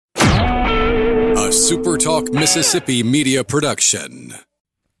SuperTalk Mississippi media production.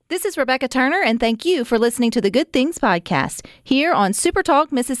 This is Rebecca Turner, and thank you for listening to the Good Things Podcast here on SuperTalk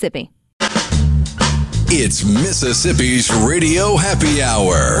Mississippi. It's Mississippi's Radio Happy Hour.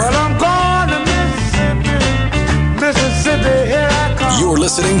 Well, I'm going to Mississippi, here I come. You're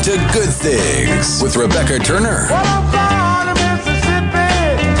listening to Good Things with Rebecca Turner. Well, I'm going to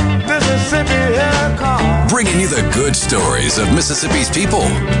Mississippi, here I come. Bringing you the good stories of Mississippi's people,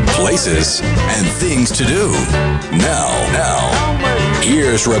 places, and things to do. Now,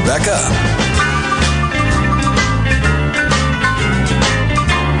 here's Rebecca.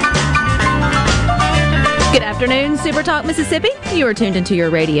 Good afternoon, Super Talk Mississippi. You are tuned into your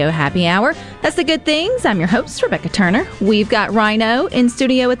Radio Happy Hour. That's the Good Things. I'm your host, Rebecca Turner. We've got Rhino in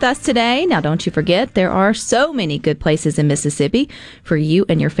studio with us today. Now, don't you forget, there are so many good places in Mississippi for you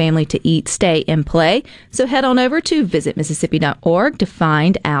and your family to eat, stay, and play. So head on over to visitmississippi.org to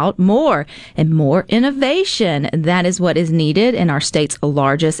find out more and more innovation. That is what is needed in our state's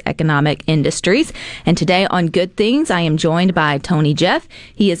largest economic industries. And today on Good Things, I am joined by Tony Jeff.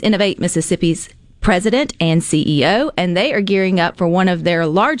 He is Innovate Mississippi's President and CEO, and they are gearing up for one of their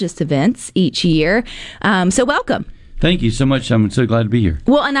largest events each year. So welcome. Thank you so much. I'm so glad to be here.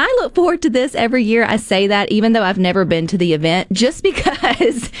 Well, and I look forward to this every year. I say that even though I've never been to the event, just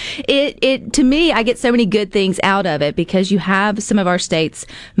because it to me, I get so many good things out of it, because you have some of our state's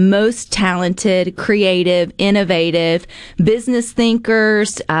most talented, creative, innovative business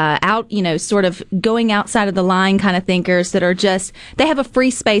thinkers, sort of going outside of the line kind of thinkers that are just, they have a free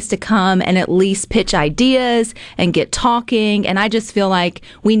space to come and at least pitch ideas and get talking. And I just feel like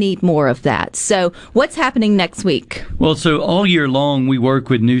we need more of that. So what's happening next week? Well, so all year long, we work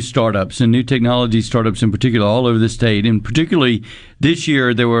with new startups and new technology startups in particular all over the state. And particularly this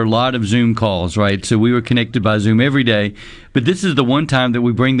year, there were a lot of Zoom calls, right? So we were connected by Zoom every day. But this is the one time that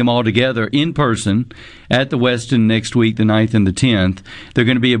we bring them all together in person at the Westin next week, the 9th and the 10th. There are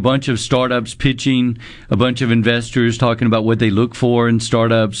going to be a bunch of startups pitching, a bunch of investors talking about what they look for in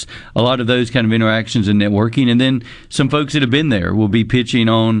startups, a lot of those kind of interactions and networking. And then some folks that have been there will be pitching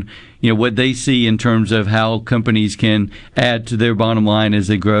on what they see in terms of how companies can add to their bottom line as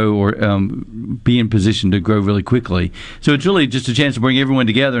they grow or be in position to grow really quickly. So it's really just a chance to bring everyone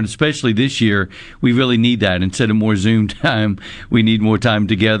together, and especially this year, we really need that. Instead of more Zoom time, we need more time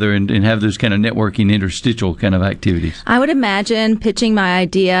together and have those kind of networking interstitial kind of activities. I would imagine pitching my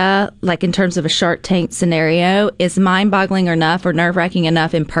idea, like in terms of a Shark Tank scenario, is mind-boggling enough or nerve-wracking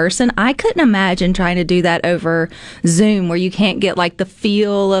enough in person. I couldn't imagine trying to do that over Zoom, where you can't get like the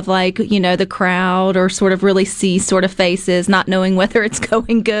feel of the crowd, or sort of really see sort of faces, not knowing whether it's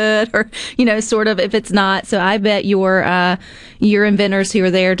going good or, sort of if it's not. So I bet your inventors who are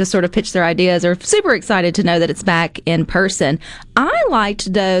there to sort of pitch their ideas are super excited to know that it's back in person. I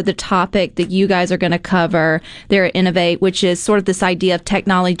liked, though, the topic that you guys are going to cover there at Innovate, which is sort of this idea of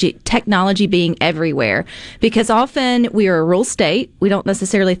technology being everywhere. Because often we are a rural state. We don't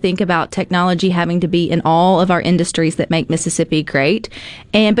necessarily think about technology having to be in all of our industries that make Mississippi great.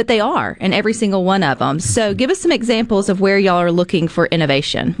 But they are in every single one of them. So give us some examples of where y'all are looking for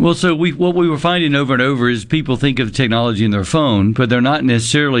innovation. Well, so what we were finding over and over is people think of technology in their phone, but they're not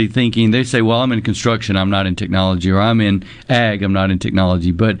necessarily thinking, they say, well, I'm in construction, I'm not in technology, or I'm in ag, I'm not in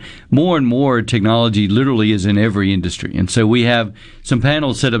technology. But more and more technology literally is in every industry. And so we have some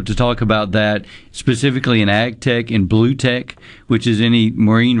panels set up to talk about that, specifically in ag tech and blue tech, which is any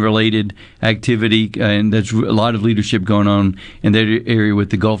marine-related activity. And there's a lot of leadership going on in that area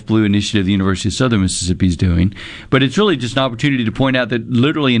with the Gulf Blue Initiative the University of Southern Mississippi is doing. But it's really just an opportunity to point out that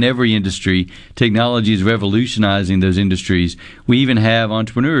literally in every industry, technology is revolutionizing those industries. We even have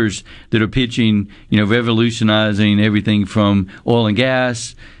entrepreneurs that are pitching, revolutionizing everything from oil and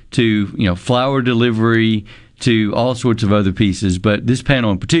gas to, flower delivery to all sorts of other pieces. But this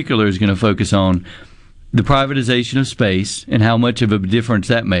panel in particular is going to focus on the privatization of space and how much of a difference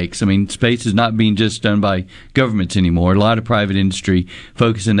that makes. I mean, space is not being just done by governments anymore. A lot of private industry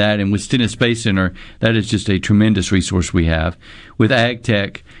focus on that. And with Stennis Space Center, that is just a tremendous resource we have. With ag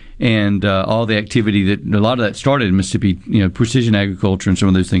tech and all the activity that a lot of that started in Mississippi, precision agriculture and some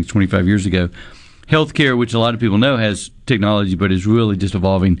of those things 25 years ago. Healthcare, which a lot of people know has technology, but is really just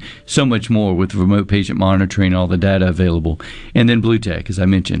evolving so much more with remote patient monitoring and all the data available. And then blue tech, as I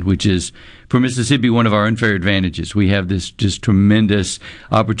mentioned, which is for Mississippi one of our unfair advantages. We have this just tremendous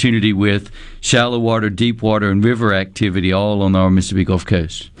opportunity with shallow water, deep water, and river activity all on our Mississippi Gulf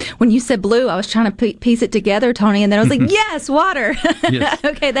Coast. When you said blue, I was trying to piece it together, Tony, and then I was like, yes, water. Yes.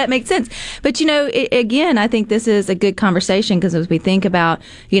 Okay, that makes sense. But, again, I think this is a good conversation, because as we think about,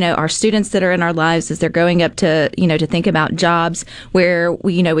 our students that are in our lives as they're growing up to think about about jobs where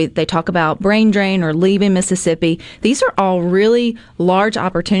they talk about brain drain or leaving Mississippi. These are all really large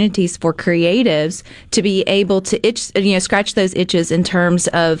opportunities for creatives to be able to scratch those itches in terms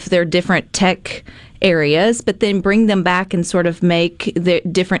of their different tech areas, but then bring them back and sort of make the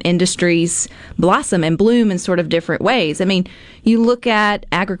different industries blossom and bloom in sort of different ways. I mean, you look at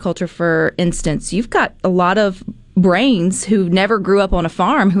agriculture, for instance, you've got a lot of brains who never grew up on a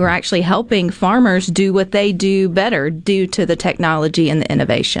farm who are actually helping farmers do what they do better due to the technology and the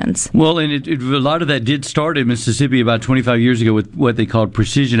innovations. Well, and a lot of that did start in Mississippi about 25 years ago with what they called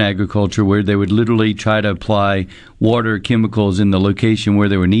precision agriculture, where they would literally try to apply water chemicals in the location where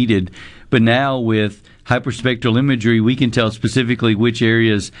they were needed. But now with hyperspectral imagery, we can tell specifically which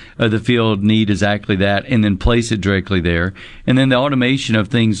areas of the field need exactly that and then place it directly there. And then the automation of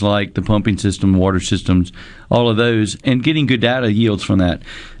things like the pumping system, water systems, all of those, and getting good data yields from that.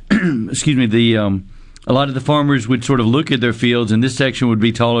 Excuse me, a lot of the farmers would sort of look at their fields, and this section would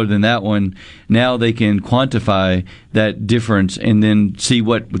be taller than that one. Now they can quantify that difference and then see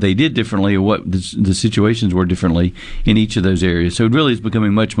what they did differently or what the situations were differently in each of those areas. So it really is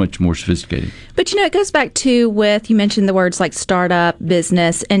becoming much, much more sophisticated. But, it goes back to you mentioned the words like startup,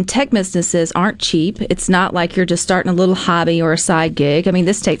 business, and tech businesses aren't cheap. It's not like you're just starting a little hobby or a side gig. I mean,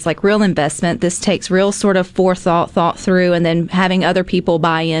 this takes like real investment. This takes real sort of forethought, thought through, and then having other people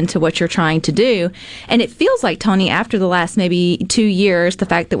buy into what you're trying to do. And it feels like, Tony, after the last maybe 2 years, the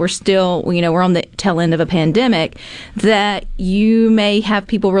fact that we're still, we're on the tail end of a pandemic, that you may have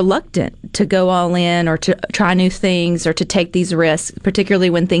people reluctant to go all in or to try new things or to take these risks, particularly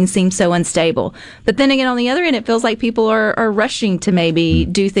when things seem so unstable. But then again, on the other end, it feels like people are rushing to maybe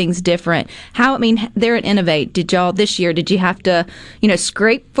do things different. They're at Innovate. Did you have to,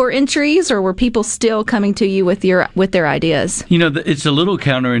 scrape for entries, or were people still coming to you with their ideas? It's a little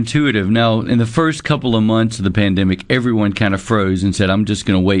counterintuitive. Now, in the first couple of months of the pandemic, everyone kind of froze and said, I'm just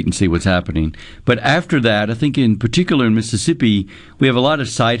going to wait and see what's happening. But after that, I think in particular in Mississippi, we have a lot of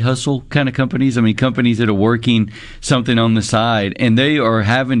side hustle kind of companies. Companies that are working something on the side, and they are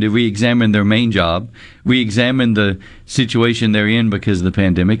having to re-examine their main job, re-examine the situation they're in because of the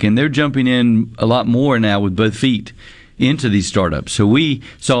pandemic, and they're jumping in a lot more now with both feet into these startups. So we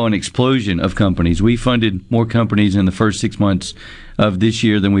saw an explosion of companies. We funded more companies in the first 6 months of this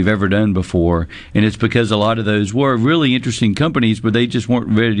year than we've ever done before, and it's because a lot of those were really interesting companies, but they just weren't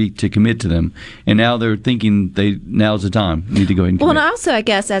ready to commit to them, and now they're thinking now's the time, need to go ahead and commit. Well, and also, I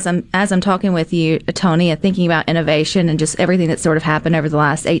guess as I'm talking with you, Tony, and thinking about innovation and just everything that's sort of happened over the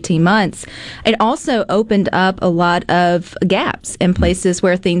last 18 months, it also opened up a lot of gaps in places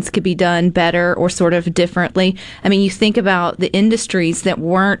where things could be done better or sort of differently. You think about the industries that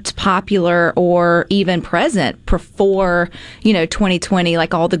weren't popular or even present before 2020,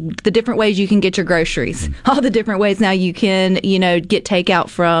 like all the different ways you can get your groceries, all the different ways now you can, get takeout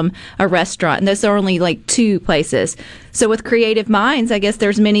from a restaurant. And those are only like 2 places. So with Creative Minds, I guess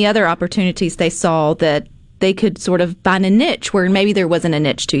there's many other opportunities they saw that they could sort of find a niche where maybe there wasn't a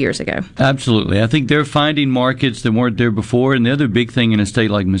niche 2 years ago. Absolutely. I think they're finding markets that weren't there before. And the other big thing in a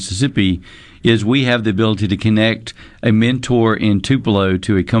state like Mississippi is we have the ability to connect a mentor in Tupelo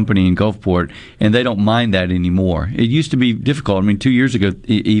to a company in Gulfport, and they don't mind that anymore. It used to be difficult. 2 years ago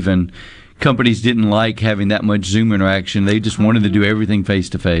even, companies didn't like having that much Zoom interaction. They just wanted to do everything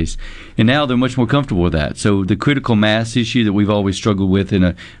face-to-face. And now they're much more comfortable with that. So the critical mass issue that we've always struggled with in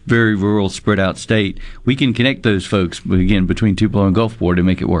a very rural, spread-out state, we can connect those folks, again, between Tupelo and Gulfport and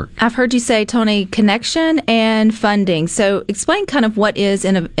make it work. I've heard you say, Tony, connection and funding. So explain kind of what is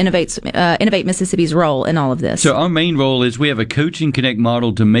Innovate Mississippi's role in all of this. So our main role is we have a coach and connect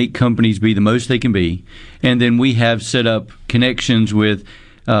model to make companies be the most they can be. And then we have set up connections with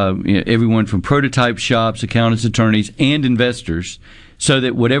everyone from prototype shops, accountants, attorneys, and investors, so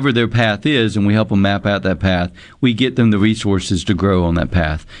that whatever their path is, and we help them map out that path, we get them the resources to grow on that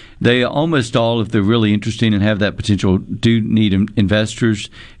path. They almost all, if they're really interesting and have that potential, do need investors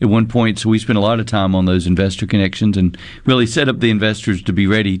at one point. So we spend a lot of time on those investor connections and really set up the investors to be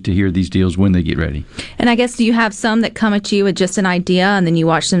ready to hear these deals when they get ready. And I guess, do you have some that come at you with just an idea and then you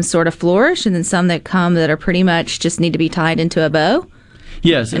watch them sort of flourish, and then some that come that are pretty much just need to be tied into a bow?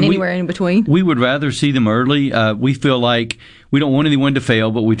 Yes. And anywhere in between? We would rather see them early. We feel like we don't want anyone to fail,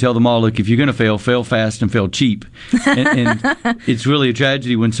 but we tell them all, look, if you're going to fail fast and fail cheap. And it's really a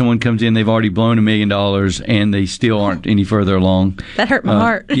tragedy when someone comes in, they've already blown $1 million and they still aren't any further along. That hurt my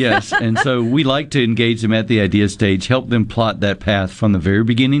heart. Yes, and so we like to engage them at the idea stage, help them plot that path from the very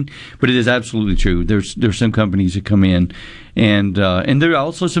beginning. But it is absolutely true. There's some companies that come in, and there are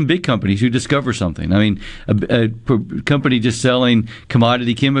also some big companies who discover something. I mean, a company just selling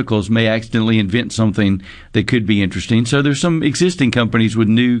commodity chemicals may accidentally invent something that could be interesting. So there's some existing companies with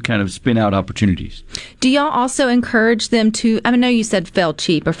new kind of spin-out opportunities. Do y'all also encourage them to, I know you said fail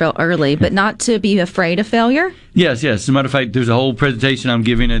cheap or fail early, but not to be afraid of failure? Yes. As a matter of fact, there's a whole presentation I'm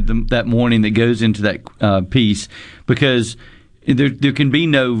giving that morning that goes into that piece, because there can be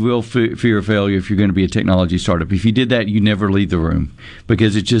no real fear of failure if you're going to be a technology startup. If you did that, you never leave the room,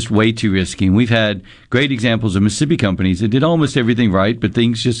 because it's just way too risky. And we've had great examples of Mississippi companies that did almost everything right, but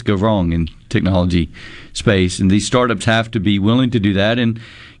things just go wrong in technology space. And these startups have to be willing to do that. And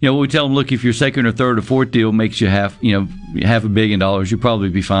what we tell them, look, if your second or third or fourth deal makes you $500 million, you'll probably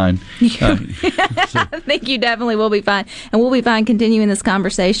be fine. I think you definitely will be fine. And we'll be fine continuing this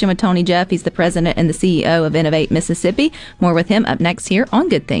conversation with Tony Jeff. He's the president and the CEO of Innovate Mississippi. More with him up next here on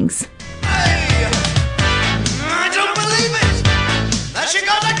Good Things. I don't believe it. There she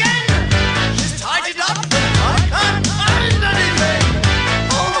goes again. She's tied it up. I can't find anything.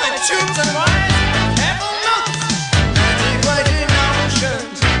 All my tubes and wires, careful nuts. Antiquated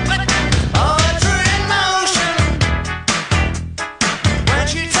notions, poetry in motion. When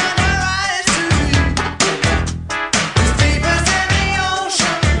she turned her eyes to me, as deep as any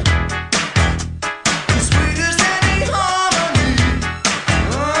ocean, as sweet as any harmony.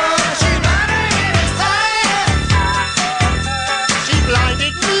 She's marrying a science. She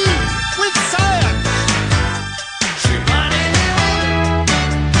blinded me with science. She blinded me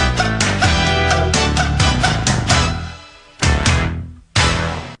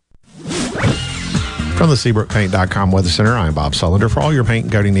From the SeabrookPaint.com Weather Center, I'm Bob Sullender. For all your paint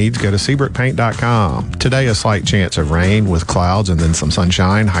and coating needs, go to SeabrookPaint.com. Today, a slight chance of rain with clouds and then some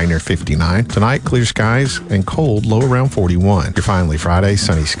sunshine, high near 59. Tonight, clear skies and cold, low around 41. Your finally Friday,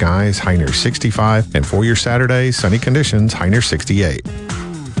 sunny skies, high near 65. And for your Saturday, sunny conditions, high near 68.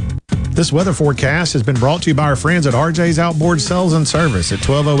 This weather forecast has been brought to you by our friends at RJ's Outboard Sales and Service at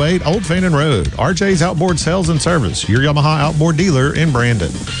 1208 Old Fannin Road. RJ's Outboard Sales and Service, your Yamaha outboard dealer in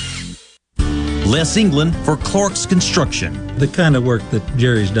Brandon. Les England for Clark's Construction. The kind of work that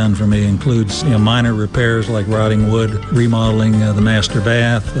Jerry's done for me includes minor repairs like rotting wood, remodeling the master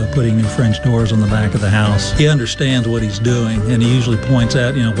bath, putting new French doors on the back of the house. He understands what he's doing, and he usually points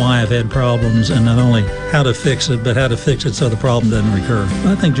out why I've had problems, and not only how to fix it, but how to fix it so the problem doesn't recur.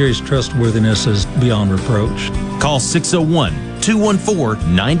 I think Jerry's trustworthiness is beyond reproach. Call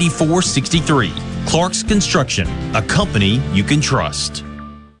 601-214-9463. Clark's Construction, a company you can trust.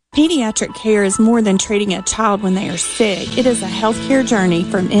 Pediatric care is more than treating a child when they are sick. It is a healthcare journey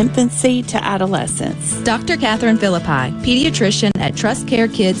from infancy to adolescence. Dr. Catherine Philippi, pediatrician at Trust Care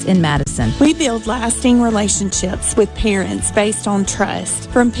Kids in Madison. We build lasting relationships with parents based on trust.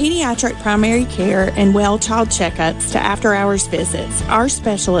 From pediatric primary care and well child checkups to after-hours visits, our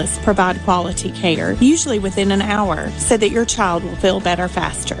specialists provide quality care, usually within an hour, so that your child will feel better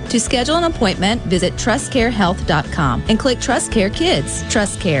faster. To schedule an appointment, visit trustcarehealth.com and click Trust Care Kids.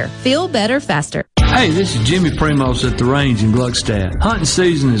 Trust Care. Feel better faster. Hey, this is Jimmy Primos at the range in Gluckstadt. Hunting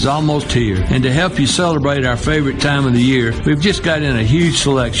season is almost here, and to help you celebrate our favorite time of the year, we've just got in a huge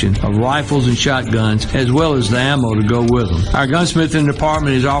selection of rifles and shotguns, as well as the ammo to go with them. Our gunsmithing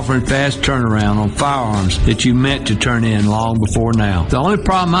department is offering fast turnaround on firearms that you meant to turn in long before now. The only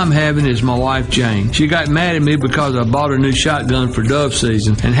problem I'm having is my wife, Jane. She got mad at me because I bought a new shotgun for dove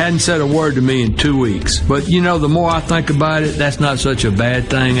season and hadn't said a word to me in 2 weeks. But the more I think about it, that's not such a bad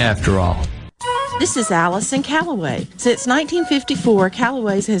thing after all. This is Allison Callaway. Since 1954,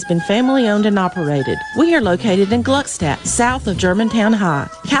 Callaway's has been family owned and operated. We are located in Gluckstadt, south of Germantown High.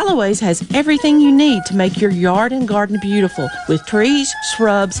 Callaway's has everything you need to make your yard and garden beautiful with trees,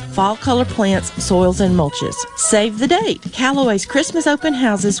 shrubs, fall color plants, soils, and mulches. Save the date. Callaway's Christmas open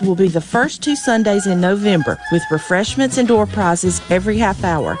houses will be the first 2 Sundays in November with refreshments and door prizes every half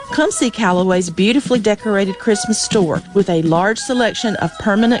hour. Come see Callaway's beautifully decorated Christmas store with a large selection of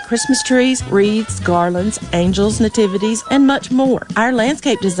permanent Christmas trees, wreaths, garlands, angels, nativities, and much more. Our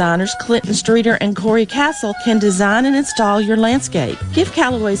landscape designers, Clinton Streeter and Corey Castle, can design and install your landscape. Give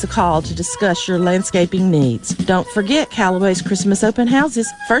Callaway's a call to discuss your landscaping needs. Don't forget Callaway's Christmas open houses,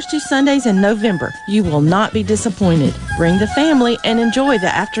 first 2 Sundays in November. You will not be disappointed. Bring the family and enjoy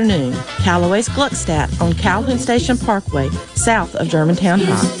the afternoon. Callaway's Gluckstadt on Calhoun Station Parkway, south of Germantown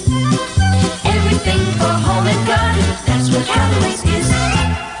High. everything for home and garden. That's what what Callaway's is.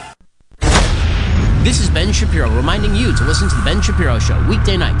 This is Ben Shapiro reminding you to listen to The Ben Shapiro Show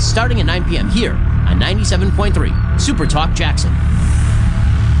weekday nights starting at 9 p.m. here on 97.3 Super Talk Jackson.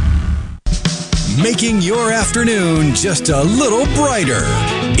 Making your afternoon just a little brighter.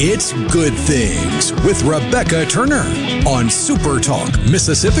 It's Good Things with Rebecca Turner on Super Talk,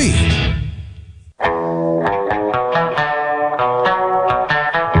 Mississippi.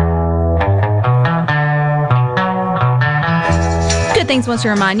 Things wants to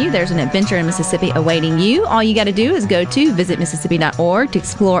remind you there's an adventure in Mississippi awaiting you. All you got to do is go to visitmississippi.org to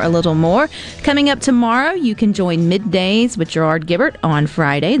explore a little more. Coming up tomorrow, you can join Middays with Gerard Gibbert on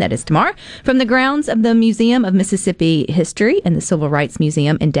Friday, that is tomorrow, from the grounds of the Museum of Mississippi History and the Civil Rights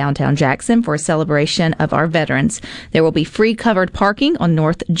Museum in downtown Jackson for a celebration of our veterans. There will be free covered parking on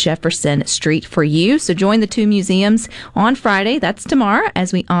North Jefferson Street for you. So join the two museums on Friday, that's tomorrow,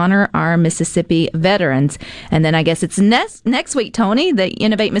 as we honor our Mississippi veterans. And then I guess it's next week, Tony, that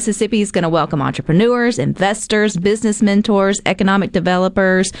Innovate Mississippi is going to welcome entrepreneurs, investors, business mentors, economic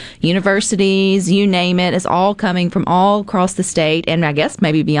developers, universities, you name it. It's all coming from all across the state and I guess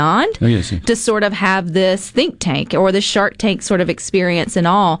maybe beyond to sort of have this think tank or this Shark Tank sort of experience and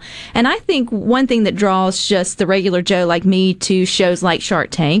all. And I think one thing that draws just the regular Joe like me to shows like Shark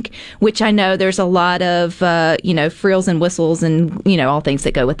Tank, which I know there's a lot of, frills and whistles and, all things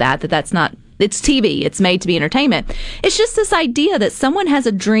that go with that's not. It's TV. It's made to be entertainment. It's just this idea that someone has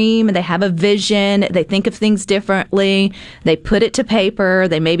a dream, they have a vision, they think of things differently, they put it to paper,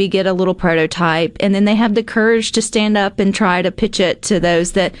 they maybe get a little prototype, and then they have the courage to stand up and try to pitch it to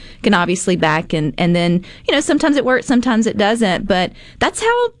those that can obviously back. And then, sometimes it works, sometimes it doesn't. But that's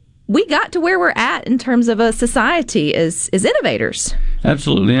how we got to where we're at in terms of a society as innovators.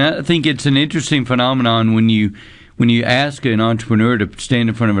 Absolutely. And I think it's an interesting phenomenon when you ask an entrepreneur to stand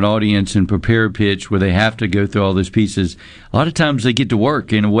in front of an audience and prepare a pitch where they have to go through all those pieces, a lot of times they get to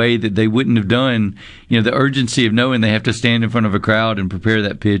work in a way that they wouldn't have done. The urgency of knowing they have to stand in front of a crowd and prepare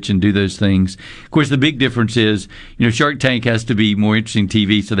that pitch and do those things. Of course, the big difference is, Shark Tank has to be more interesting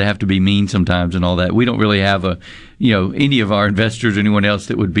TV, so they have to be mean sometimes and all that. We don't really have any of our investors or anyone else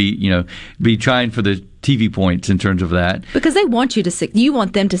that would be trying for the TV points in terms of that. Because they want you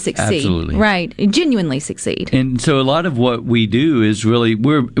want them to succeed. Absolutely. Right. Genuinely succeed. And so a lot of what we do is really,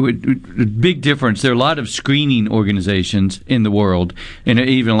 we're big difference. There are a lot of screening organizations in the world and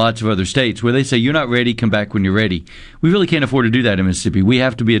even lots of other states where they say, you're not ready, come back when you're ready. We really can't afford to do that in Mississippi. We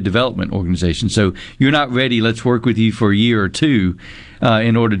have to be a development organization. So you're not ready, let's work with you for a year or two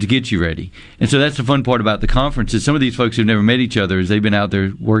in order to get you ready. And so that's the fun part about the conference is some of these folks who've never met each other, as they've been out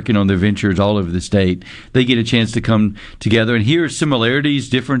there working on their ventures all over the state, they get a chance to come together and hear similarities,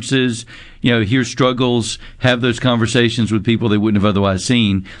 differences, hear struggles, have those conversations with people they wouldn't have otherwise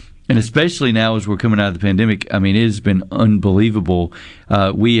seen. And especially now as we're coming out of the pandemic, it has been unbelievable.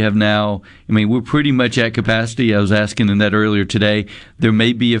 We have now, we're pretty much at capacity. I was asking them that earlier today. There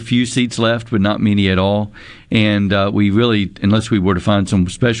may be a few seats left, but not many at all. And we really, unless we were to find some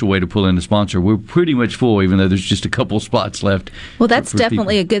special way to pull in a sponsor, we're pretty much full, even though there's just a couple spots left. Well, that's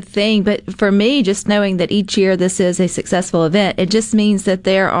definitely a good thing. But for me, just knowing that each year this is a successful event, it just means that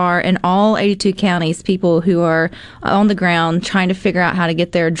there are, in all 82 counties, people who are on the ground trying to figure out how to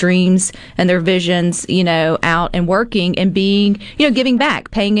get their dreams and their visions, out and working and being, giving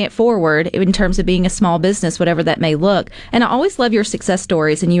back, paying it forward in terms of being a small business, whatever that may look. And I always love your success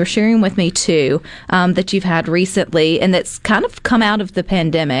stories, and you were sharing with me too that you've had recently, and that's kind of come out of the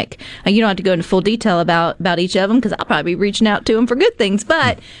pandemic. You don't have to go into full detail about each of them because I'll probably be reaching out to them for good things.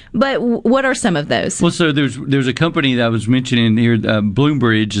 But what are some of those? Well, so there's a company that I was mentioning here.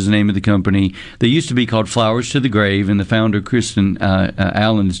 Bloombridge is the name of the company. They used to be called Flowers to the Grave, and the founder, Kristen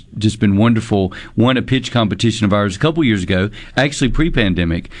Allen, has just been wonderful. Won a pitch competition of ours a couple years ago, actually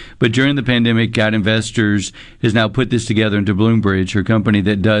pre-pandemic. But during the pandemic, got investors, has now put this together into Bloombridge, her company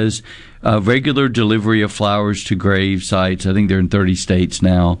that does regular delivery of flowers to grave sites. I think they're in 30 states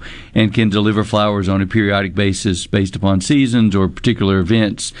now, and can deliver flowers on a periodic basis based upon seasons or particular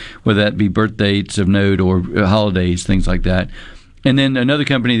events, whether that be birthdays of note or holidays, things like that. And then another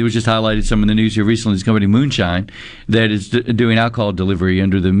company that was just highlighted some in the news here recently is the company Moonshine, that is doing alcohol delivery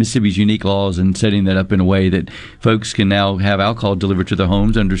under the Mississippi's unique laws and setting that up in a way that folks can now have alcohol delivered to their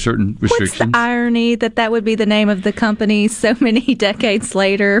homes under certain restrictions. What's the irony that would be the name of the company so many decades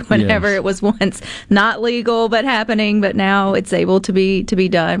later, whenever it was once not legal but happening, but now it's able to be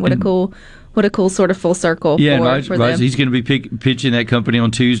done. What a cool sort of full circle for them. He's going to be pitching that company on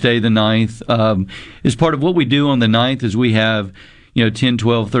Tuesday the 9th. As part of what we do on the 9th is we have 10,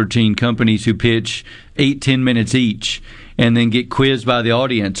 12, 13 companies who pitch 8-10 minutes each. and then get quizzed by the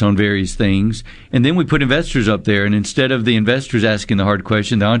audience on various things. And then we put investors up there, and instead of the investors asking the hard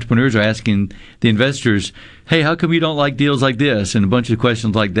question, the entrepreneurs are asking the investors, hey, how come you don't like deals like this? And a bunch of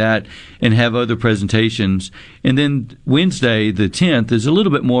questions like that, and have other presentations. And then Wednesday, the 10th, is a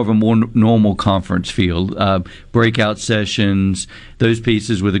little bit more of a more normal conference feel, breakout sessions, those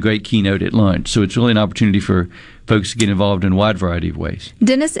pieces with a great keynote at lunch. So it's really an opportunity for folks to get involved in a wide variety of ways.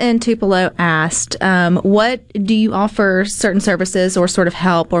 Dennis in Tupelo asked, what do you offer certain services or sort of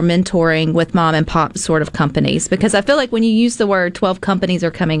help or mentoring with mom and pop sort of companies? Because I feel like when you use the word 12 companies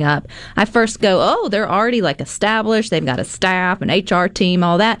are coming up, I first go, oh, they're already like established. They've got a staff, an HR team,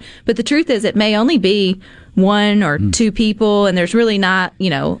 all that. But the truth is it may only be one or two people, and there's really not,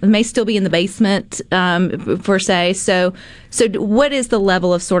 it may still be in the basement, per se. So what is the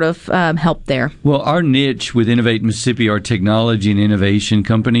level of sort of help there? Well, our niche with Innovate Mississippi are technology and innovation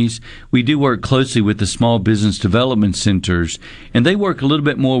companies. We do work closely with the small business development centers, and they work a little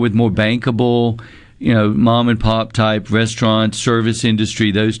bit more with more bankable, mom and pop type restaurants, service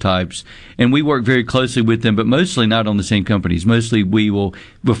industry, those types. And we work very closely with them, but mostly not on the same companies. Mostly we will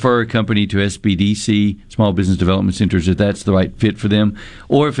refer a company to SBDC, Small Business Development Centers, if that's the right fit for them.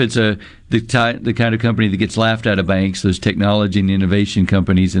 Or if it's the kind of company that gets laughed out of banks, those technology and innovation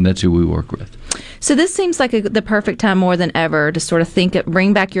companies, and that's who we work with. So this seems like the perfect time more than ever to sort of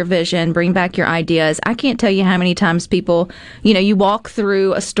bring back your vision, bring back your ideas. I can't tell you how many times people, you walk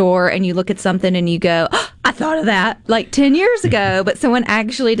through a store and you look at something and you go, oh, I thought of that like 10 years ago, but someone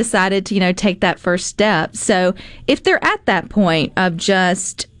actually decided to, take that first step. So if they're at that point of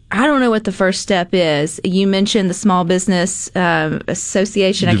just, I don't know what the first step is. You mentioned the Small Business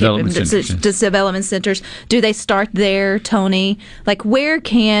Association. Development centers. Do they start there, Tony? Like, where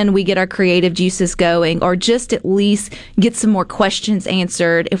can we get our creative juices going, or just at least get some more questions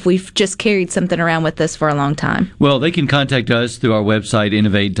answered if we've just carried something around with us for a long time? Well, they can contact us through our website,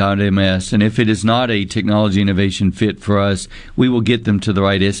 innovate.ms, and if it is not a technology innovation fit for us, we will get them to the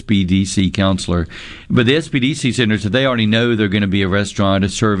right SBDC counselor. But the SBDC centers, if they already know they're going to be a restaurant, a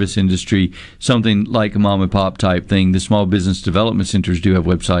service industry, something like a mom and pop type thing, the small business development centers do have a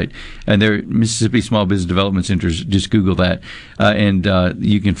website, and they're Mississippi Small Business Development Centers. Just Google that, and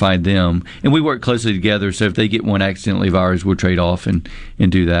you can find them. And we work closely together, so if they get one accidentally of ours, we'll trade off and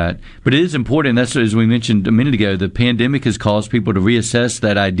do that. But it is important. That's, as we mentioned a minute ago, the pandemic has caused people to reassess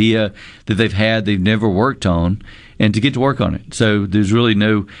that idea that they've never worked on, and to get to work on it. So there's really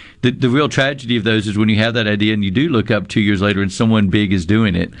the real tragedy of those is when you have that idea and you do look up 2 years later and someone big is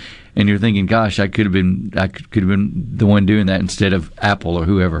doing it, and you're thinking, gosh, I could have been the one doing that instead of Apple or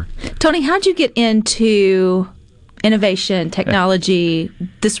whoever. Tony, how'd you get into innovation, technology,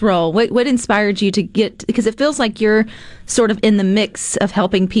 this role? What inspired you to get, because it feels like you're sort of in the mix of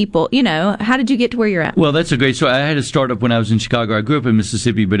helping people. How did you get to where you're at? Well, that's a great story. I had a startup when I was in Chicago. I grew up in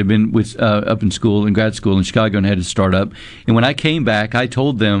Mississippi, but had been up in school, in grad school in Chicago, and had a startup. And when I came back, I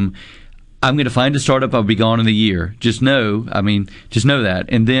told them, I'm going to find a startup. I'll be gone in a year. Just know that.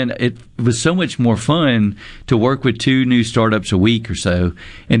 And then it was so much more fun to work with 2 new startups a week or so,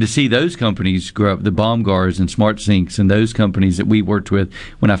 and to see those companies grow up, the Baumgars and SmartSyncs and those companies that we worked with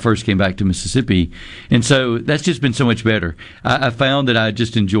when I first came back to Mississippi. And so that's just been so much better. I found that I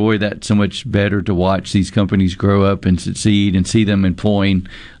just enjoy that so much better, to watch these companies grow up and succeed and see them employing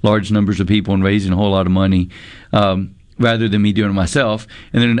large numbers of people and raising a whole lot of money. Rather than me doing it myself.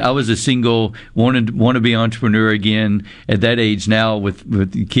 And then I was a single, want to be entrepreneur again at that age now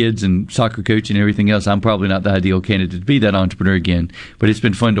with kids and soccer coach and everything else. I'm probably not the ideal candidate to be that entrepreneur again, but it's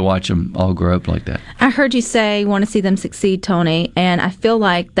been fun to watch them all grow up like that. I heard you say you want to see them succeed, Tony, and I feel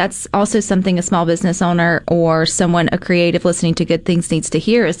like that's also something a small business owner or a creative listening to good things needs to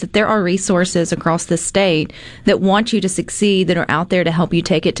hear, is that there are resources across the state that want you to succeed, that are out there to help you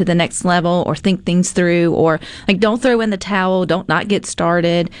take it to the next level or think things through, or like, don't throw in the towel, don't not get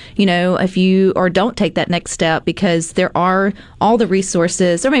started, or don't take that next step, because there are all the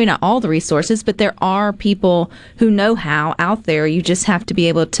resources, or maybe not all the resources, but there are people who know how out there. You just have to be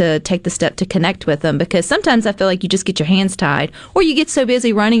able to take the step to connect with them, because sometimes I feel like you just get your hands tied, or you get so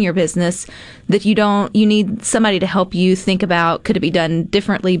busy running your business that you need somebody to help you think about, could it be done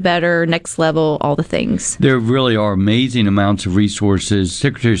differently, better, next level, all the things. There really are amazing amounts of resources.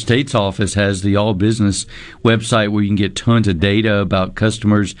 Secretary of State's office has the All Business website where you can get tons of data about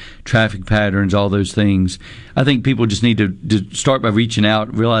customers, traffic patterns, all those things. I think people just need to start by reaching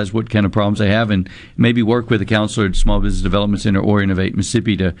out, realize what kind of problems they have, and maybe work with a counselor at Small Business Development Center or Innovate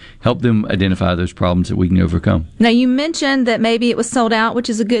Mississippi to help them identify those problems that we can overcome. Now, you mentioned that maybe it was sold out, which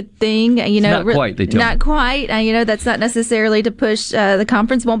is a good thing. Not quite, they tell me. Not quite. That's not necessarily to push. The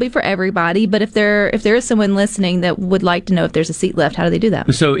conference won't be for everybody, but if there is someone listening that would like to know if there's a seat left, how do they do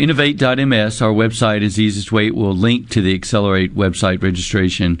that? So innovate.ms, our website, is the easiest way. It will link to the Accelerate website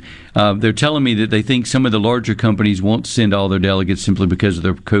registration. They're telling me that they think some of the larger companies won't send all their delegates simply because of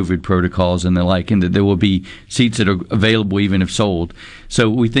their COVID protocols and the like, and that there will be seats that are available even if sold. So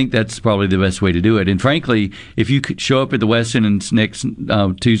we think that's probably the best way to do it. And frankly, if you could show up at the Westin next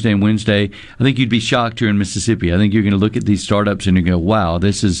Tuesday and Wednesday, I think you'd be shocked here in Mississippi. I think you're going to look at these startups and you go, wow,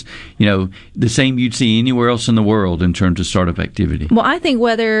 this is the same you'd see anywhere else in the world in terms of startup activity. Well, I think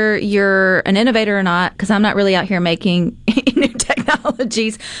whether you're an innovator or not, because I'm not really out here making new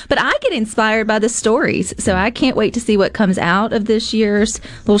technologies, but I get inspired by the stories. So I can't wait to see what comes out of this year's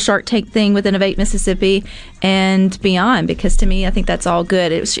little Shark Tank thing with Innovate Mississippi and beyond, because to me, I think that's all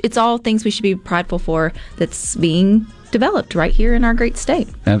good. It's all things we should be prideful for that's being developed right here in our great state.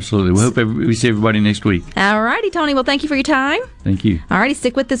 Absolutely. We hope we see everybody next week. All righty, Tony. Well, thank you for your time. Thank you. All righty,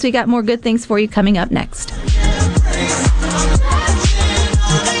 stick with us. We got more good things for you coming up next.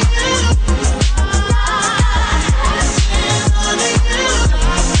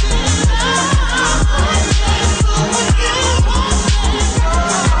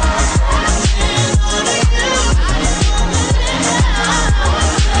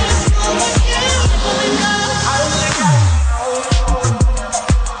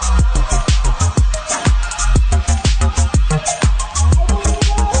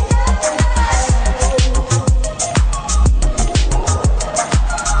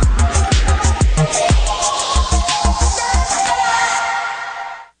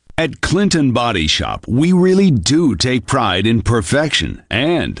 At Clinton Body Shop, we really do take pride in perfection,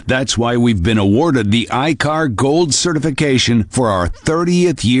 and that's why we've been awarded the ICAR Gold certification for our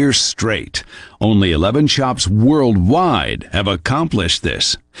 30th year straight. Only 11 shops worldwide have accomplished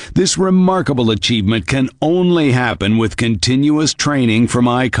this. This remarkable achievement can only happen with continuous training from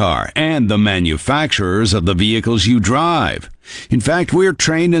ICAR and the manufacturers of the vehicles you drive. In fact, we're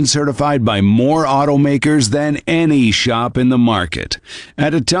trained and certified by more automakers than any shop in the market.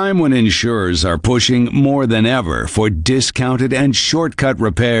 At a time when insurers are pushing more than ever for discounted and shortcut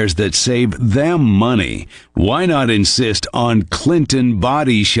repairs that save them money, why not insist on Clinton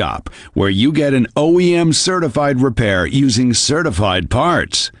Body Shop, where you get an OEM certified repair using certified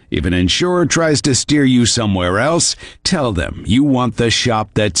parts? If an insurer tries to steer you somewhere else, tell them you want the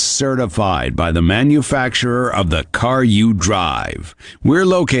shop that's certified by the manufacturer of the car you drive. We're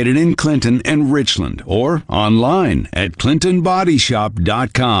located in Clinton and Richland, or online at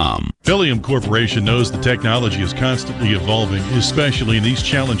ClintonBodyShop.com. Phylium Corporation knows the technology is constantly evolving, especially in these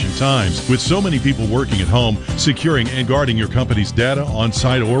challenging times. With so many people working at home, securing and guarding your company's data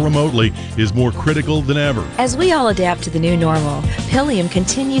on-site or remotely is more critical than ever. As we all adapt to the new normal, Phylium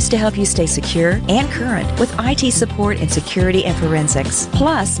continues to help you stay secure and current with IT support in security and forensics,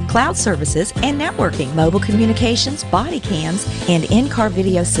 plus cloud services and networking, mobile communications, body cams, and in-car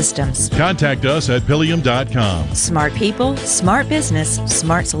video systems. Contact us at Phylium.com. Smart people, smart business,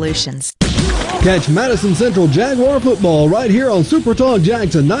 smart solutions. Catch Madison Central Jaguar football right here on Super Talk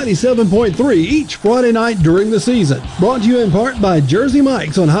Jackson 97.3 each Friday night during the season. Brought to you in part by Jersey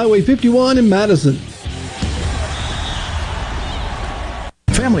Mike's on Highway 51 in Madison.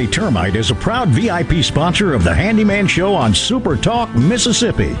 Family Termite is a proud VIP sponsor of the Handyman Show on Super Talk,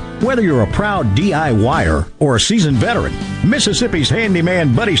 Mississippi. Whether you're a proud DIYer or a seasoned veteran, Mississippi's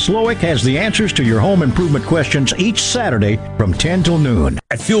handyman Buddy Slowick has the answers to your home improvement questions each Saturday from 10 till noon.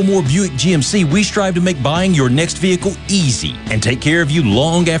 At Fillmore Buick GMC, we strive to make buying your next vehicle easy and take care of you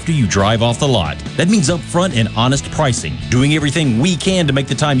long after you drive off the lot. That means upfront and honest pricing, doing everything we can to make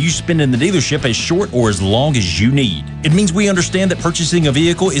the time you spend in the dealership as short or as long as you need. It means we understand that purchasing a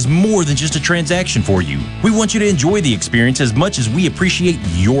vehicle is more than just a transaction for you. We want you to enjoy the experience as much as we appreciate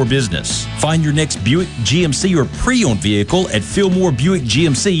your business. Find your next Buick, GMC, or pre-owned vehicle at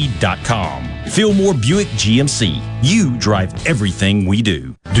FillmoreBuickGMC.com. Fillmore Buick GMC. You drive everything we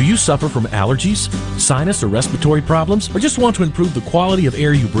do. Do you suffer from allergies, sinus, or respiratory problems, or just want to improve the quality of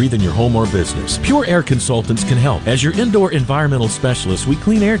air you breathe in your home or business? Pure Air Consultants can help. As your indoor environmental specialists, we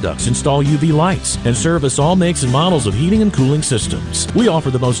clean air ducts, install UV lights, and service all makes and models of heating and cooling systems. We offer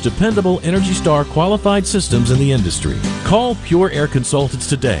the most dependable Energy Star qualified systems in the industry. Call Pure Air Consultants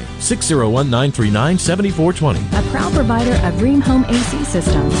today, 601-939-7420. A proud provider of Ream Home AC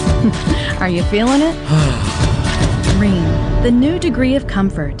systems. Are you feeling it? the new degree of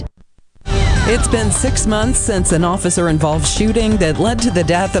comfort. It's been 6 months since an officer-involved shooting that led to the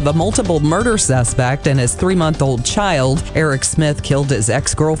death of a multiple murder suspect and his 3-month-old child. Eric Smith killed his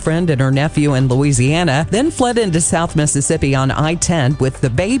ex-girlfriend and her nephew in Louisiana, then fled into South Mississippi on I-10 with the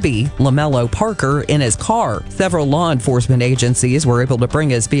baby, LaMelo Parker, in his car. Several law enforcement agencies were able to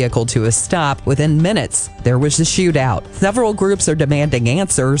bring his vehicle to a stop. Within minutes, there was a shootout. Several groups are demanding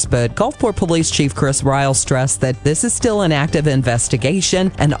answers, but Gulfport Police Chief Chris Ryle stressed that this is still an active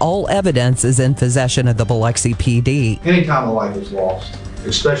investigation and all evidence is in possession of the Biloxi PD. Anytime a life is lost,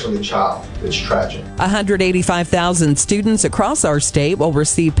 especially a child, it's tragic. 185,000 students across our state will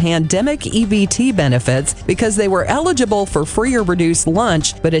receive pandemic EBT benefits because they were eligible for free or reduced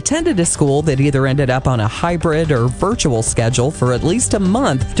lunch, but attended a school that either ended up on a hybrid or virtual schedule for at least a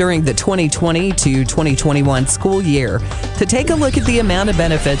month during the 2020 to 2021 school year. To take a look at the amount of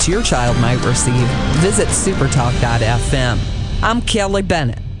benefits your child might receive, visit supertalk.fm. I'm Kelly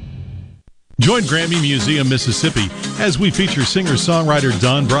Bennett. Join Grammy Museum Mississippi as we feature singer-songwriter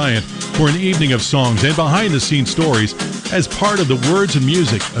Don Bryant for an evening of songs and behind-the-scenes stories as part of the Words and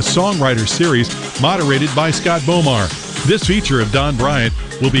Music, a songwriter series moderated by Scott Bomar. This feature of Don Bryant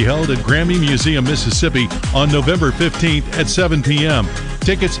will be held at Grammy Museum Mississippi on November 15th at 7 p.m.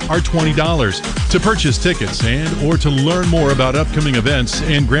 Tickets are $20. To purchase tickets and or to learn more about upcoming events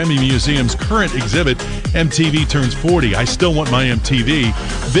and Grammy Museum's current exhibit, MTV Turns 40, I Still Want My MTV,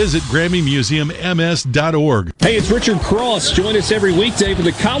 visit GrammyMuseumMS.org. Hey, it's Richard Cross. Join us every weekday for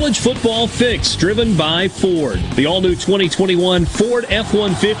the College Football Fix, driven by Ford. The all-new 2021 Ford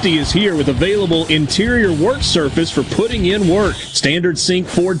F-150 is here with available interior work surface for putting in work. Standard sync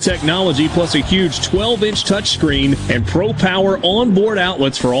Ford technology plus a huge 12-inch touchscreen and Pro Power onboard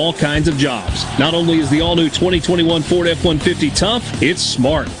outlets for all kinds of jobs. Not only is the all-new 2021 Ford F-150 tough, it's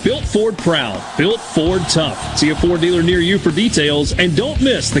smart. Built Ford proud. Built Ford tough. See a Ford dealer near you for details, and don't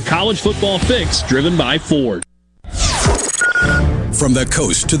miss the College Football Fix, driven by Ford. From the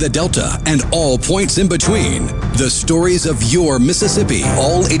coast to the Delta and all points in between, the stories of your Mississippi,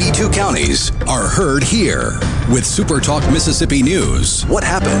 all 82 counties, are heard here. With SuperTalk Mississippi News, what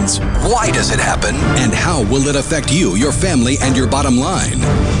happens? Why does it happen? And how will it affect you, your family, and your bottom line?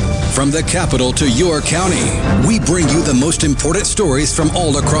 From the capital to your county, we bring you the most important stories from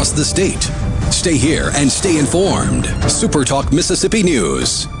all across the state. Stay here and stay informed. SuperTalk Mississippi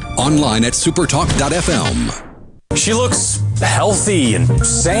News. Online at supertalk.fm. She looks healthy and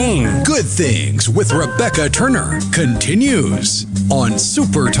sane. Good Things with Rebecca Turner continues on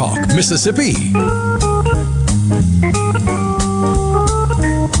SuperTalk Mississippi.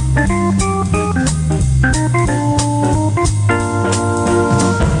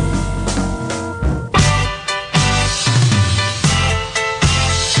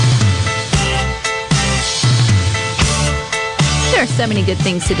 There are so many good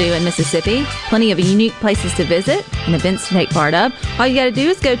things to do in Mississippi. Plenty of unique places to visit and events to take part of. All you got to do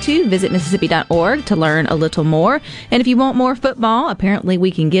is go to visitmississippi.org to learn a little more. And if you want more football, apparently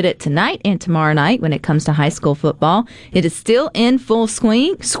we can get it tonight and tomorrow night when it comes to high school football. It is still in full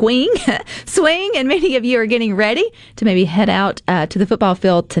swing, and many of you are getting ready to maybe head out to the football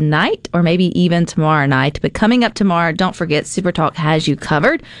field tonight or maybe even tomorrow night. But coming up tomorrow, don't forget, SuperTalk has you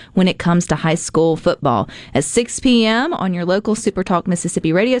covered when it comes to high school football. At 6 p.m. on your local SuperTalk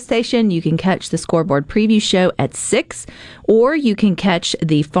Mississippi radio station, you can catch the scoreboard preview show at 6, or you can catch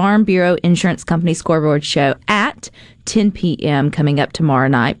the Farm Bureau Insurance Company scoreboard show at 10 p.m. coming up tomorrow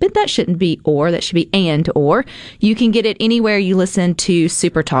night. But that shouldn't be or, that should be and or. You can get it anywhere you listen to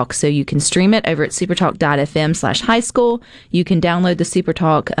SuperTalk. So you can stream it over at supertalk.fm/high school. You can download the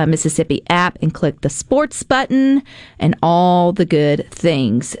SuperTalk Mississippi app and click the sports button and all the good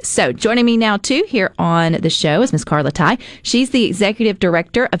things. So joining me now too here on the show is Miss Carla Ty. She's the Executive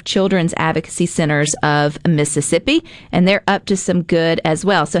Director of Children's Advocacy Centers of Mississippi, and they're up to some good as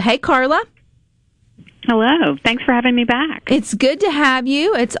well. So hey, Carla. Hello. Thanks for having me back. It's good to have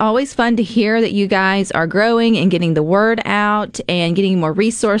you. It's always fun to hear that you guys are growing and getting the word out and getting more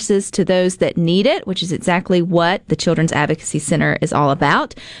resources to those that need it, which is exactly what the Children's Advocacy Center is all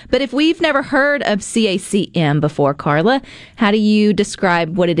about. But if we've never heard of CACM before, Carla, how do you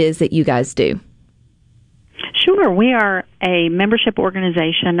describe what it is that you guys do? Sure. We are a membership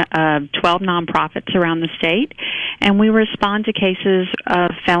organization of 12 nonprofits around the state, and we respond to cases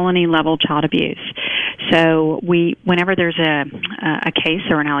of felony-level child abuse. So whenever there's a case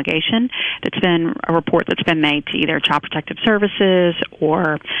or an allegation that's been a report that's been made to either Child Protective Services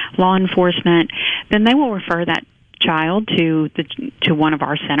or law enforcement, then they will refer that child to one of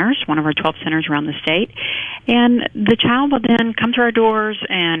our centers, one of our 12 centers around the state, and the child will then come to our doors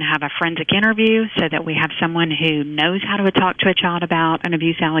and have a forensic interview so that we have someone who knows how to talk to a child about an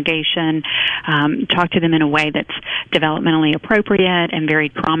abuse allegation, talk to them in a way that's developmentally appropriate and very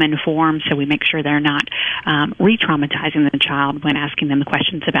trauma-informed, so we make sure they're not re-traumatizing the child when asking them the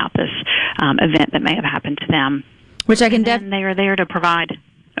questions about this event that may have happened to them. Which I can they are there to provide...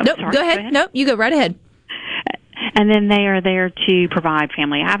 Nope, go ahead. Nope, you go right ahead. And then they are there to provide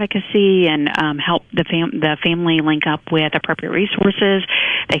family advocacy and help the family link up with appropriate resources.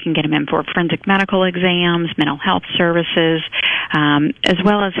 They can get them in for forensic medical exams, mental health services, as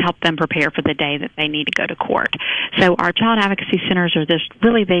well as help them prepare for the day that they need to go to court. So our child advocacy centers are just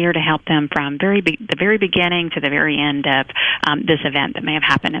really there to help them from the very beginning to the very end of this event that may have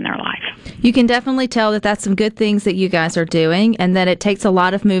happened in their life. You can definitely tell that that's some good things that you guys are doing, and that it takes a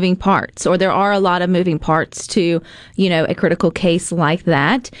lot of moving parts, or there are a lot of moving parts to, a critical case like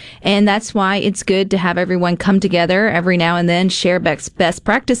that. And that's why it's good to have everyone come together every now and then, share best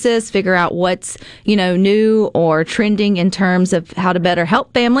practices, figure out what's, new or trending in terms of how to better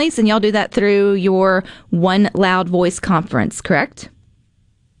help families. And y'all do that through your One Loud Voice conference, correct?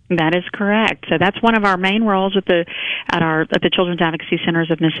 That is correct. So that's one of our main roles at the Children's Advocacy Centers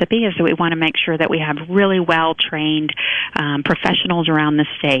of Mississippi, is that we want to make sure that we have really well-trained professionals around the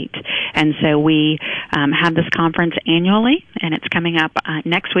state. And so we have this conference annually, and it's coming up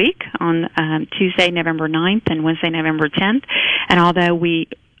next week on Tuesday, November 9th and Wednesday, November 10th. And although we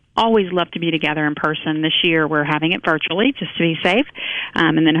always love to be together in person, this year we're having it virtually just to be safe,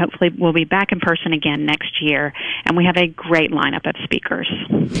 and then hopefully we'll be back in person again next year, and we have a great lineup of speakers.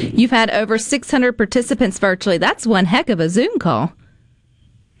 You've had over 600 participants virtually. That's one heck of a Zoom call.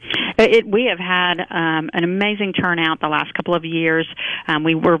 We have had an amazing turnout the last couple of years.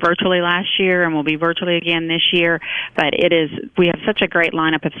 We were virtually last year, and we'll be virtually again this year. But we have such a great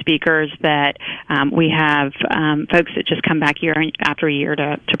lineup of speakers that we have folks that just come back year after year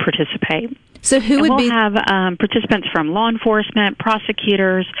to participate. So we'll have participants from law enforcement,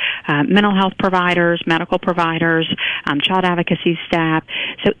 prosecutors, mental health providers, medical providers, child advocacy staff.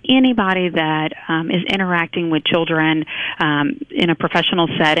 So anybody that is interacting with children in a professional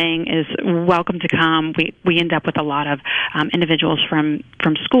setting is welcome to come. We end up with a lot of individuals from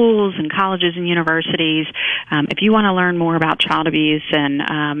schools and colleges and universities. If you want to learn more about child abuse and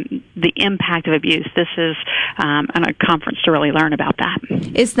the impact of abuse, this is a conference to really learn about that.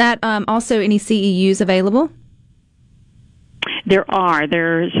 Is that also any CEUs available? There are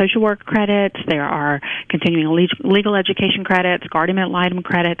social work credits, there are continuing legal education credits, guardian ad litem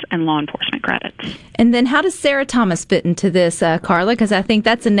credits, and law enforcement credits. And then how does Sarah Thomas fit into this, Carla? Because I think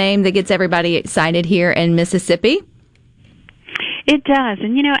that's a name that gets everybody excited here in Mississippi. It does.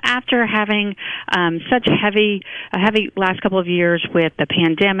 And, after having such a heavy last couple of years with the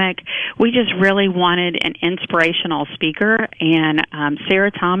pandemic, we just really wanted an inspirational speaker. And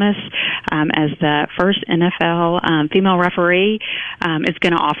Sarah Thomas, as the first NFL female referee, is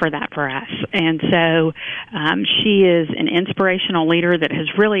going to offer that for us. And so she is an inspirational leader that has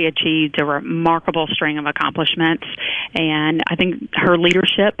really achieved a remarkable string of accomplishments. And I think her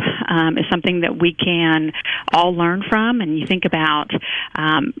leadership is something that we can all learn from. And you think about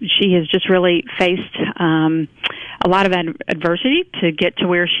she has just really faced a lot of adversity to get to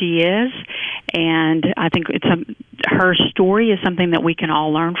where she is, and I think her story is something that we can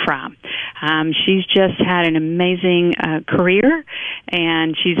all learn from. She's just had an amazing career,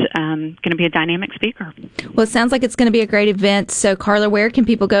 and she's going to be a dynamic speaker. Well, it sounds like it's going to be a great event. So, Carla, where can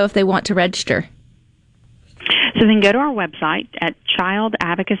people go if they want to register? So then go to our website at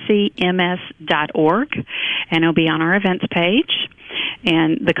childadvocacyms.org, and it'll be on our events page.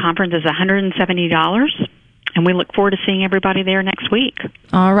 And the conference is $170, and we look forward to seeing everybody there next week.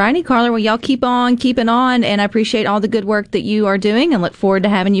 All righty, Carla. Well, y'all keep on keeping on, and I appreciate all the good work that you are doing, and look forward to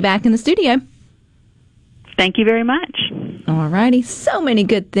having you back in the studio. Thank you very much. All righty. So many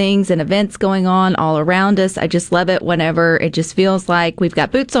good things and events going on all around us. I just love it whenever it just feels like we've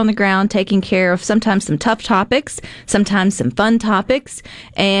got boots on the ground, taking care of sometimes some tough topics, sometimes some fun topics,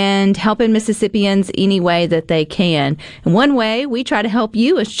 and helping Mississippians any way that they can. And one way we try to help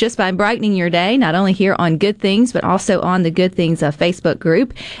you is just by brightening your day, not only here on Good Things, but also on the Good Things Facebook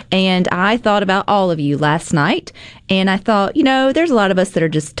group. And I thought about all of you last night, and I thought, there's a lot of us that are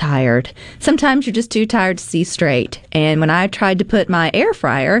just tired. Sometimes you're just too tired to see straight. And when I tried to put my air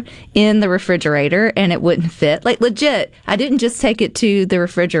fryer in the refrigerator and it wouldn't fit, like legit, I didn't just take it to the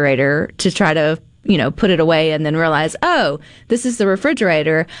refrigerator to try to put it away and then realize, oh, this is the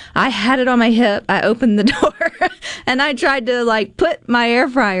refrigerator. I had it on my hip. I opened the door and I tried to put my air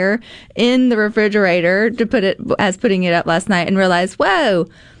fryer in the refrigerator to putting it up last night and realized, whoa,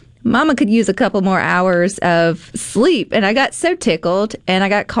 Mama could use a couple more hours of sleep. And I got so tickled, and I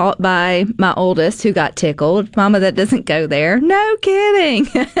got caught by my oldest, who got tickled. Mama, that doesn't go there. No kidding.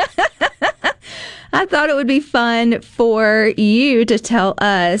 I thought it would be fun for you to tell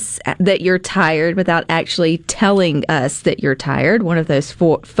us that you're tired without actually telling us that you're tired. One of those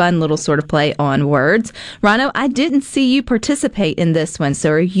fun little sort of play on words. Rhino, I didn't see you participate in this one, so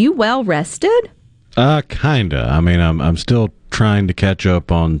are you well rested? Kinda. I mean, I'm still trying to catch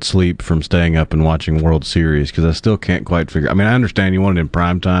up on sleep from staying up and watching World Series because I still can't quite figure. I mean, I understand you want it in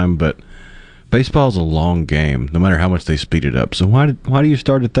prime time, but baseball's a long game, no matter how much they speed it up. So why do you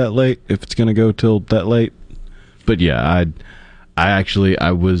start it that late if it's going to go till that late? But yeah,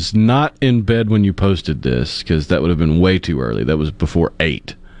 I was not in bed when you posted this because that would have been way too early. That was before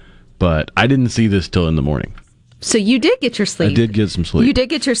 8, but I didn't see this till in the morning. So you did get your sleep. I did get some sleep. You did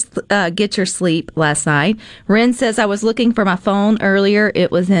get your sleep last night. Ren says, I was looking for my phone earlier.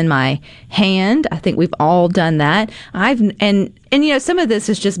 It was in my hand. I think we've all done that. And some of this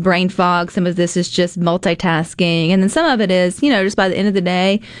is just brain fog. Some of this is just multitasking. And then some of it is, just by the end of the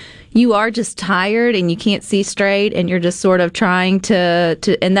day, you are just tired and you can't see straight and you're just sort of trying to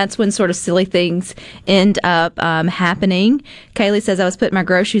and that's when sort of silly things end up happening. Kaylee says, I was putting my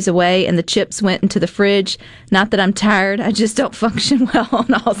groceries away and the chips went into the fridge. Not that I'm tired. I just don't function well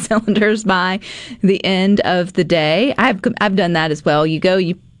on all cylinders by the end of the day. I've done that as well.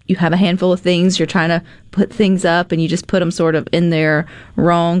 You have a handful of things, you're trying to put things up, and you just put them sort of in their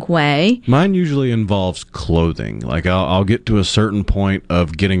wrong way. Mine usually involves clothing. Like, I'll get to a certain point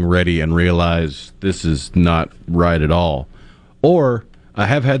of getting ready and realize this is not right at all. Or, I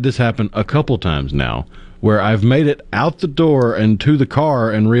have had this happen a couple times now, where I've made it out the door and to the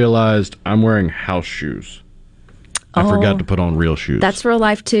car and realized I'm wearing house shoes. I forgot to put on real shoes. That's real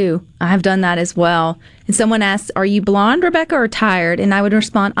life, too. I have done that as well. And someone asks, are you blonde, Rebecca, or tired? And I would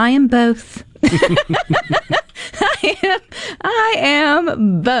respond, I am both. I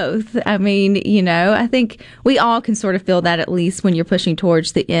am both. I mean, I think we all can sort of feel that, at least when you're pushing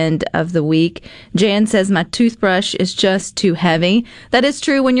towards the end of the week. Jan says, my toothbrush is just too heavy. That is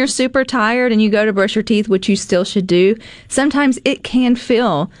true. When you're super tired and you go to brush your teeth, which you still should do, sometimes it can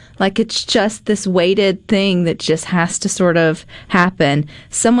feel like it's just this weighted thing that just has to sort of happen.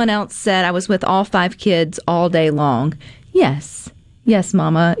 Someone else said, I was with all 5 kids all day long. Yes,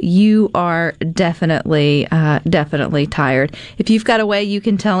 Mama, you are definitely tired. If you've got a way you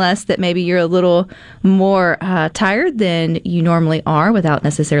can tell us that maybe you're a little more tired than you normally are without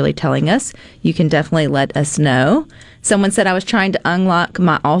necessarily telling us, you can definitely let us know. Someone said, I was trying to unlock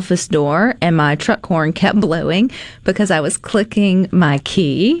my office door and my truck horn kept blowing because I was clicking my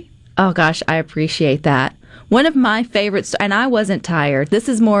key. Oh, gosh, I appreciate that. One of my favorites, and I wasn't tired, this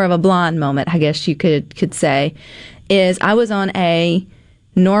is more of a blonde moment, I guess you could say, is I was on a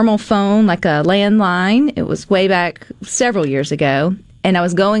normal phone, like a landline. It was way back several years ago. And I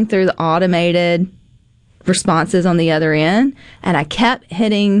was going through the automated responses on the other end. And I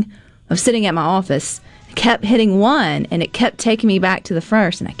was sitting at my office, kept hitting 1, and it kept taking me back to the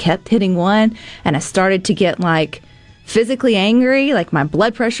first. And I kept hitting 1, and I started to get physically angry, like my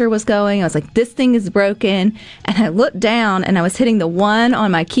blood pressure was going. I was like, this thing is broken. And I looked down, and I was hitting the 1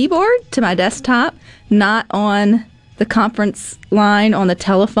 on my keyboard to my desktop, not on the conference line on the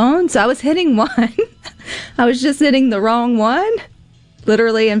telephone. So I was hitting 1. I was just hitting the wrong one,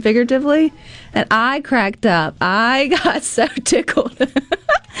 literally and figuratively. And I cracked up. I got so tickled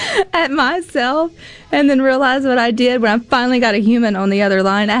at myself, and then realized what I did when I finally got a human on the other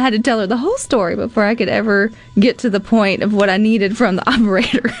line. I had to tell her the whole story before I could ever get to the point of what I needed from the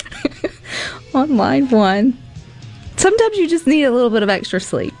operator on line 1. Sometimes you just need a little bit of extra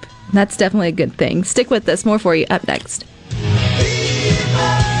sleep. That's definitely a good thing. Stick with us. More for you up next.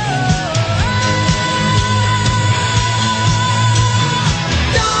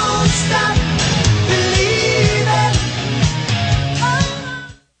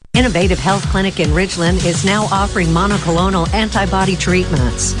 Innovative Health Clinic in Ridgeland is now offering monoclonal antibody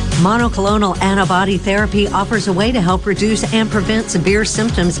treatments. Monoclonal antibody therapy offers a way to help reduce and prevent severe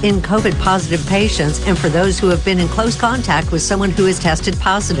symptoms in COVID-positive patients and for those who have been in close contact with someone who is tested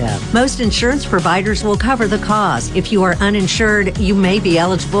positive. Most insurance providers will cover the cost. If you are uninsured, you may be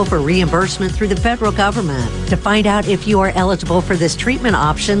eligible for reimbursement through the federal government. To find out if you are eligible for this treatment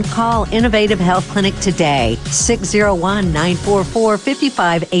option, call Innovative Health Clinic today,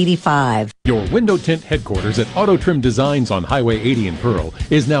 601-944-5585. Your window tint headquarters at Auto Trim Designs on Highway 80 in Pearl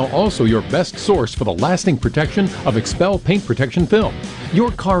is now also your best source for the lasting protection of Expel paint protection film. Your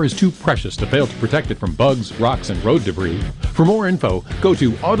car is too precious to fail to protect it from bugs, rocks, and road debris. For more info, go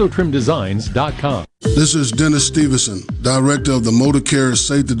to autotrimdesigns.com. This is Dennis Stevenson, Director of the Motor Carrier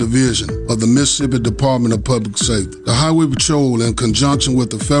Safety Division of the Mississippi Department of Public Safety. The Highway Patrol, in conjunction with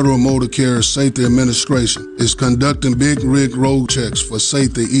the Federal Motor Carrier Safety Administration, is conducting big rig road checks for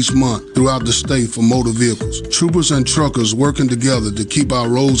safety each month throughout the state for motor vehicles. Troopers and truckers working together to keep our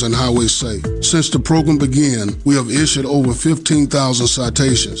roads and highways safe. Since the program began, we have issued over 15,000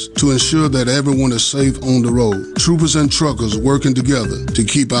 citations to ensure that everyone is safe on the road. Troopers and truckers working together to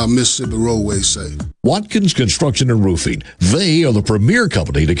keep our Mississippi roadways safe. Watkins Construction and Roofing. They are the premier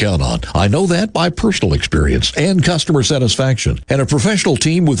company to count on. I know that by personal experience and customer satisfaction, and a professional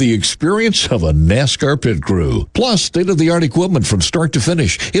team with the experience of a NASCAR pit crew. Plus, state-of-the-art equipment from start to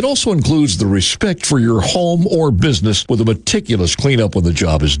finish. It also includes the respect for your home or business with a meticulous cleanup when the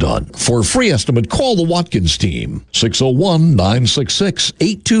job is done. For a free estimate, call the Watkins team,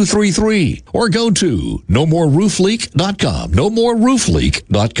 601-966-8233, or go to nomoreroofleak.com,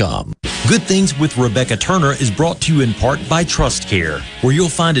 nomoreroofleak.com. Good Things with Rebecca Turner is brought to you in part by TrustCare, where you'll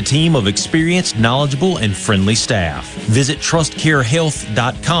find a team of experienced, knowledgeable, and friendly staff. Visit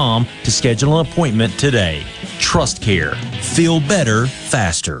TrustCareHealth.com to schedule an appointment today. TrustCare. Feel better,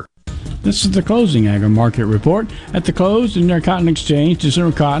 faster. This is the closing agri-market report. At the close, the New York Cotton Exchange,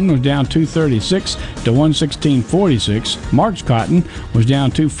 December cotton was down 236 to 116.46. March cotton was down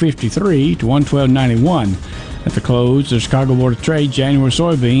 253 to 112.91. At the close, the Chicago Board of Trade, January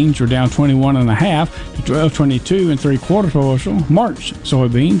soybeans were down 21.5 to 12.22 3/4 per bushel. March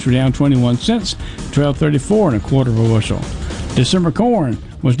soybeans were down 21 cents to 12.34 1/4 per bushel. December corn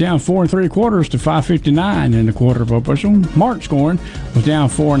was down 4 3/4 to 5.59 1/4 per bushel. March corn was down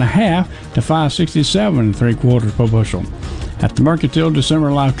 4.5 to 5.67 3/4 per bushel. At the Mercantile,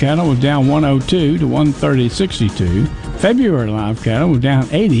 December live cattle was down 102 to 130.62. February live cattle was down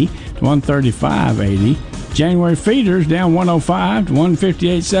 80 to 135.80. January feeders down 105 to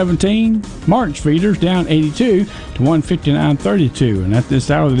 158.17. March feeders down 82 to 159.32. And at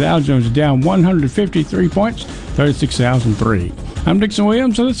this hour, the Dow Jones is down 153 points, 36,003. I'm Dixon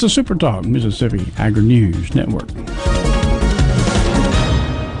Williams, and it's the Super Talk Mississippi Agri News Network.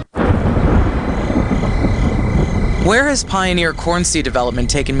 Where has Pioneer corn seed development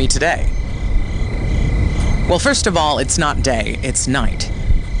taken me today? Well, first of all, it's not day, it's night.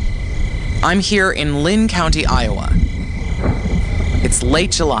 I'm here in Lynn County, Iowa. It's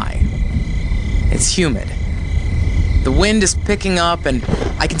late July. It's humid. The wind is picking up, and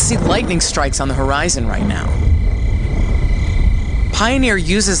I can see lightning strikes on the horizon right now. Pioneer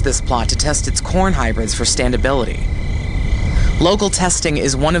uses this plot to test its corn hybrids for standability. Local testing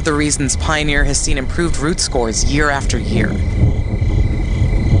is one of the reasons Pioneer has seen improved root scores year after year.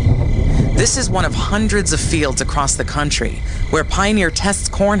 This is one of hundreds of fields across the country where Pioneer tests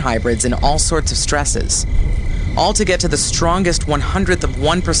corn hybrids in all sorts of stresses, all to get to the strongest 1/100th of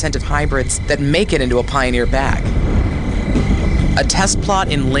 1% of hybrids that make it into a Pioneer bag. A test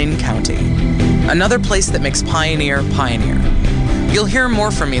plot in Lynn County, another place that makes Pioneer Pioneer. You'll hear more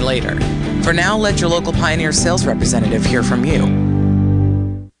from me later. For now, let your local Pioneer sales representative hear from you.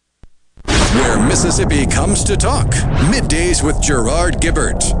 Where Mississippi comes to talk. Middays with Gerard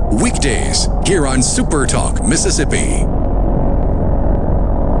Gibbert. Weekdays here on Super Talk Mississippi.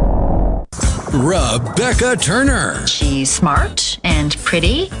 Rebecca Turner. She's smart and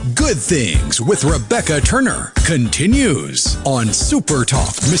pretty. Good Things with Rebecca Turner continues on Super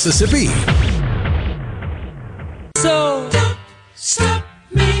Talk Mississippi. So don't stop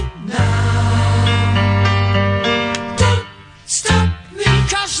me now. Don't stop me,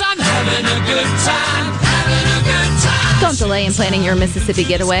 'cause I'm having a good time, having a good time. Don't delay in planning your Mississippi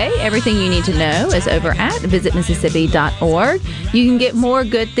getaway. Everything you need to know is over at visitmississippi.org. You can get more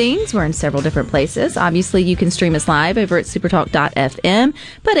good things. We're in several different places. Obviously, you can stream us live over at supertalk.fm.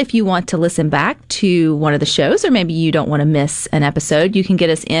 But if you want to listen back to one of the shows, or maybe you don't want to miss an episode, you can get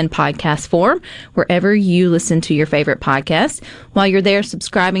us in podcast form wherever you listen to your favorite podcast. While you're there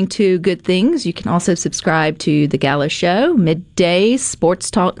subscribing to Good Things, you can also subscribe to The Gallo Show, Middays,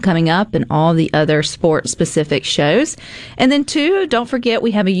 Sports Talk coming up, and all the other sport-specific shows. And then 2, don't forget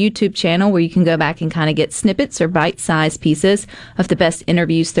we have a YouTube channel where you can go back and kind of get snippets or bite-sized pieces of the best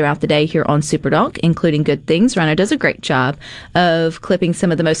interviews throughout the day here on SuperTalk, including Good Things. Rhino does a great job of clipping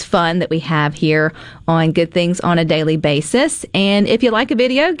some of the most fun that we have here on Good Things on a daily basis. And if you like a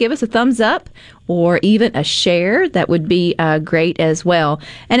video, give us a thumbs up or even a share. That would be great as well.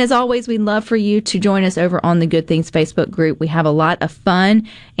 And as always, we'd love for you to join us over on the Good Things Facebook group. We have a lot of fun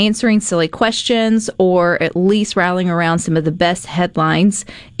answering silly questions or at least rallying around some of the best headlines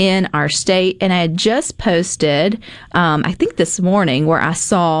in our state. And I had just posted, I think this morning, where I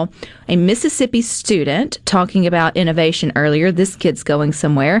saw a Mississippi student talking about innovation earlier. This kid's going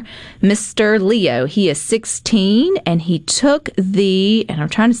somewhere. Mr. Leo, he is 16, and he took and I'm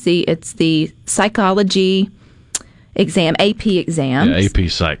trying to see, it's the psychology exam, AP exam. Yeah, AP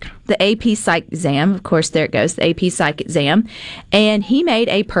Psych. The AP Psych exam, of course, there it goes, the AP Psych exam. And he made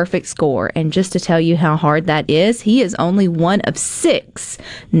a perfect score. And just to tell you how hard that is, he is only one of 6,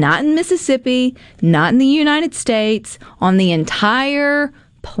 not in Mississippi, not in the United States, on the entire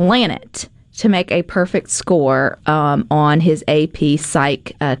planet to make a perfect score on his AP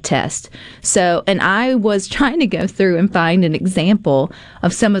Psych test. So, and I was trying to go through and find an example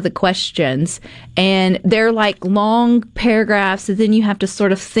of some of the questions, and they're like long paragraphs that then you have to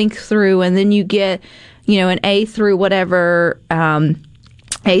sort of think through, and then you get, an A through whatever,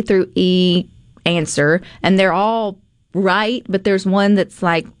 A through E answer, and they're all right, but there's one that's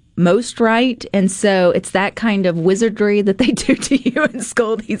like most right, and so it's that kind of wizardry that they do to you in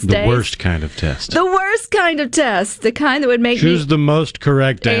school these days. The worst kind of test. The worst kind of test. The kind that would make Choose the most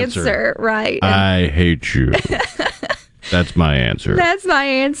correct answer. Right. I hate you. That's my answer. That's my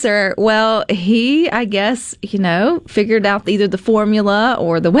answer. Well, he, I guess, figured out either the formula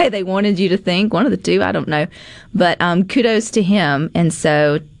or the way they wanted you to think. One of the two, I don't know. But kudos to him. And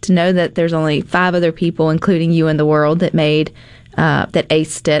so to know that there's only 5 other people, including you in the world, that made that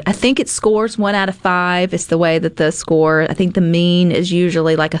aced it. I think it scores 1 out of 5. It's the way that the score, I think the mean is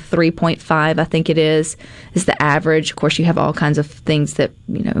usually like a 3.5. I think it is the average. Of course, you have all kinds of things that,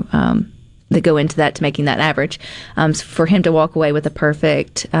 that go into that to making that average. So for him to walk away with a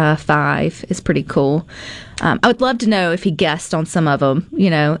perfect 5 is pretty cool. I would love to know if he guessed on some of them,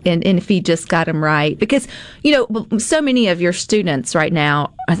 and if he just got them right. Because, so many of your students right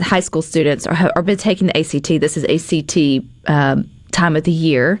now, high school students, are been taking the ACT. This is ACT time of the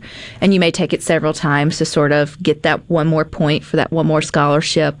year, and you may take it several times to sort of get that one more point for that one more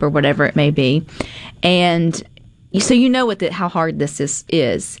scholarship or whatever it may be. And so how hard this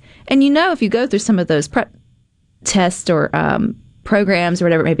is. And if you go through some of those prep tests or programs or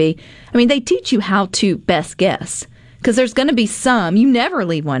whatever it may be, I mean, they teach you how to best guess, because there's going to be some, you never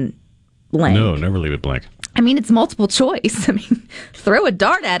leave one blank. No, never leave it blank. I mean, it's multiple choice. I mean, throw a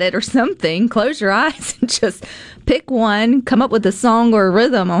dart at it or something, close your eyes and just pick one, come up with a song or a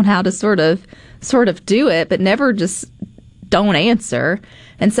rhythm on how to sort of do it, but never just don't answer.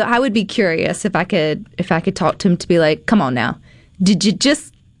 And so I would be curious if I could talk to him to be like, come on now, did you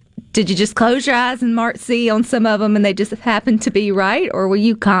just close your eyes and mark C on some of them and they just happened to be right, or were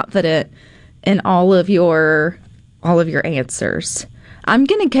you confident in all of your answers? I'm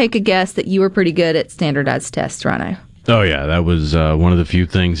going to take a guess that you were pretty good at standardized tests, Rhino. Oh, yeah. That was one of the few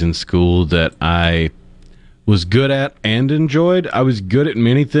things in school that I was good at and enjoyed. I was good at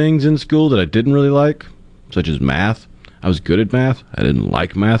many things in school that I didn't really like, such as math. I was good at math. I didn't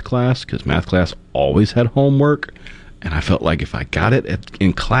like math class because math class always had homework. And I felt like if I got it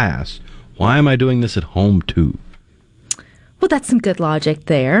in class, why am I doing this at home too? Well, that's some good logic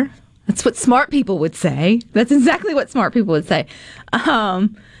there. That's what smart people would say. That's exactly what smart people would say.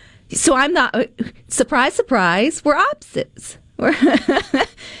 So I'm not, surprise, surprise, we're opposites.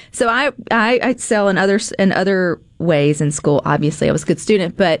 So I excel in other ways in school. Obviously, I was a good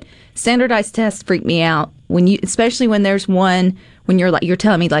student, but standardized tests freak me out especially when there's one when you're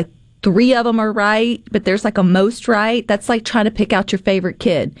telling me like 3 of them are right, but there's like a most right. That's like trying to pick out your favorite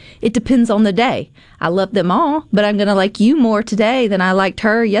kid. It depends on the day. I love them all, but I'm going to like you more today than I liked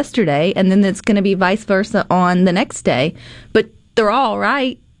her yesterday, and then it's going to be vice versa on the next day. But they're all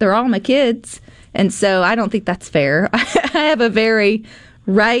right. They're all my kids. And so I don't think that's fair. I have a very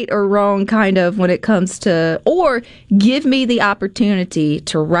right or wrong kind of when it comes to, or give me the opportunity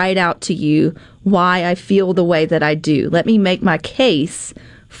to write out to you why I feel the way that I do. Let me make my case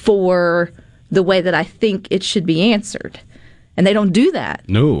for the way that I think it should be answered. And they don't do that.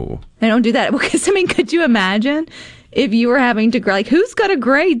 No. They don't do that. Because, I mean, could you imagine if you were having to, like, who's going to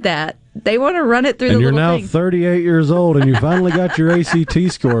grade that? They want to run it through the little thing. And you're now 38 years old, and you finally got your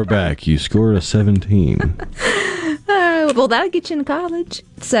ACT score back. You scored a 17. Well, well, that'll get you into college.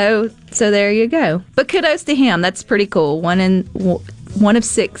 So there you go. But kudos to him. That's pretty cool. One of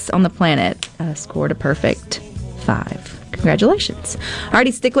 6 on the planet scored a perfect 5. Congratulations.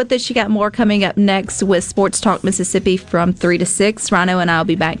 Alrighty, stick with us. You got more coming up next with Sports Talk Mississippi from 3 to 6. Rhino and I will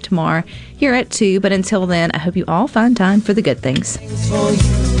be back tomorrow here at 2. But until then, I hope you all find time for the good things. Good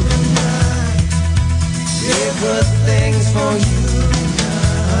things for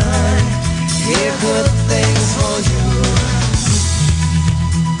you. Good things for you.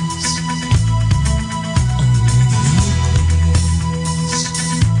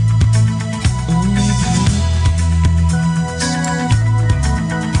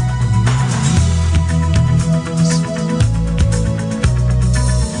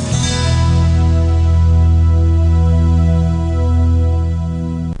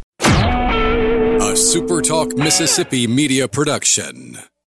 A SuperTalk Mississippi media production.